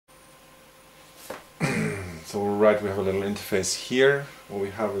So right, we have a little interface here. What we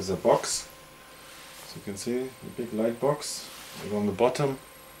have is a box. So you can see a big light box. And on the bottom,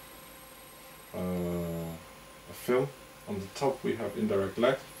 a film. On the top we have indirect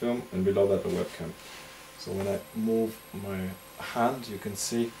light film, and below that a webcam. So when I move my hand, you can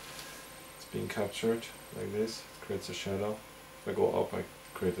see it's being captured like this. It creates a shadow. If I go up, I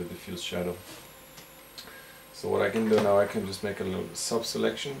create a diffuse shadow. So what I can do now, I can just make a little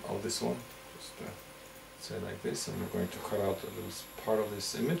sub-selection of this one. Just say like this, and we're going to cut out a little part of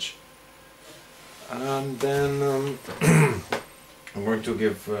this image. And then I'm going to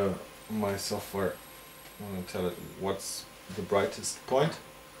give my software, I'm going to tell it what's the brightest point.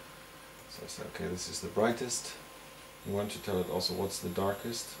 So I say, okay, this is the brightest. You want to tell it also what's the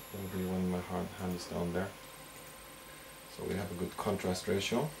darkest. It will be when my hand is down there. So we have a good contrast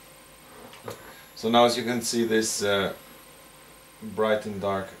ratio. So now, as you can see, this bright and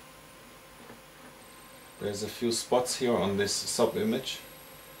dark, there's a few spots here on this sub-image,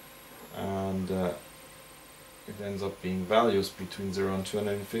 and it ends up being values between 0 and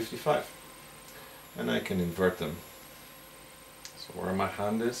 255, and I can invert them. So where my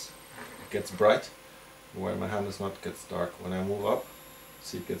hand is, it gets bright; where my hand is not, it gets dark. When I move up,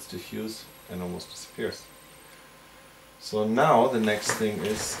 see, it gets diffuse and almost disappears. So now the next thing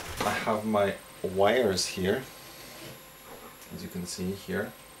is I have my wires here, as you can see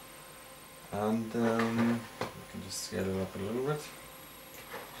here, and you can just scale it up a little bit,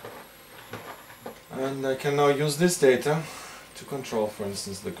 and I can now use this data to control, for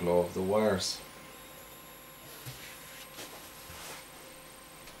instance, the glow of the wires.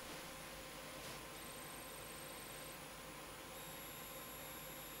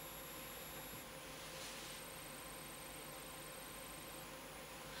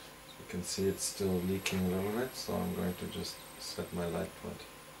 You can see it's still leaking a little bit, so I'm going to just set my light point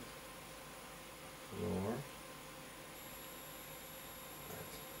lower.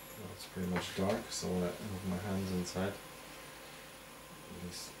 Right. Now it's pretty much dark, so when I move my hands inside,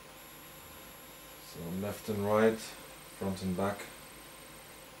 so left and right, front and back.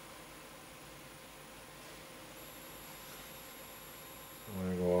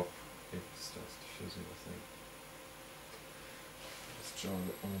 When I go up, it starts diffusing the thing. Show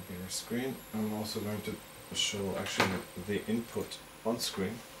it on a bigger screen. I'm also going to show actually the input on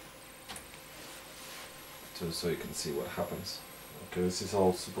screen so you can see what happens. Okay, this is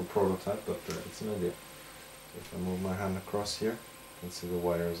all super prototype, but it's an idea. So if I move my hand across here, you can see the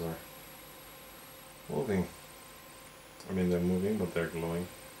wires are moving. I mean, they're moving, but they're glowing.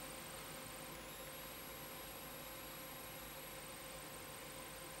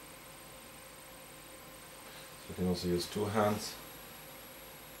 So you can also use two hands.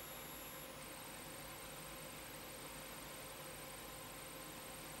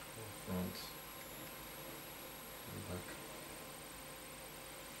 Front and back.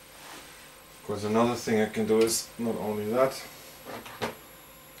 Of course, another thing I can do is not only that, let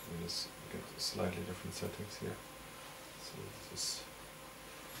me just get slightly different settings here. So this is,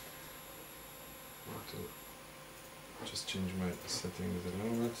 I want to just change my settings a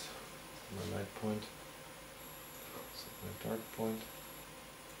little bit. My light point, set my dark point.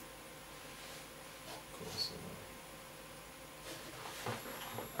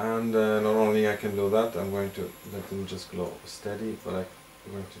 And not only I can do that, I'm going to let them just glow steady, but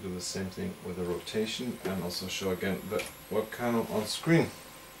I'm going to do the same thing with the rotation and also show again the webcam on screen.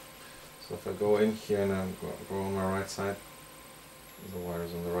 So if I go in here and I go on my right side, the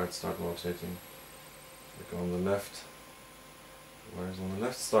wires on the right start rotating. If I go on the left, the wires on the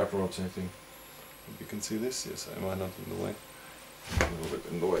left start rotating. Hope you can see this. Yes, am I not in the way? A little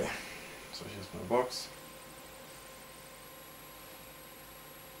bit in the way. So here's my box.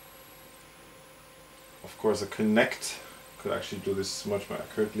 Of course, a Kinect could actually do this much more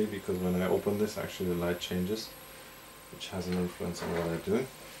accurately, because when I open this, actually the light changes, which has an influence on what I do.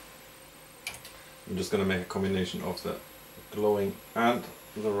 I'm just going to make a combination of the glowing and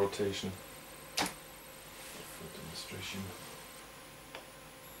the rotation for demonstration.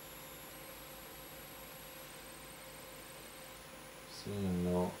 See, and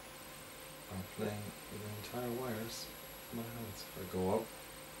now I'm playing with the entire wires in my hands. If I go up,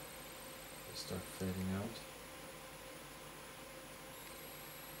 they start fading out.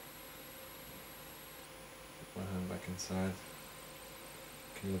 Put my hand back inside.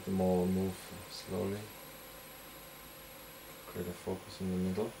 Can let them all move slowly. Create a focus in the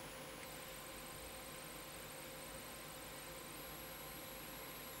middle.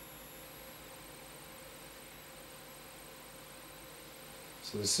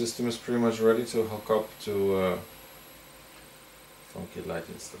 So the system is pretty much ready to hook up to funky light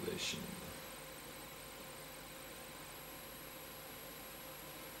installation.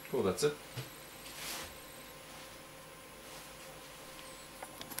 Cool, that's it.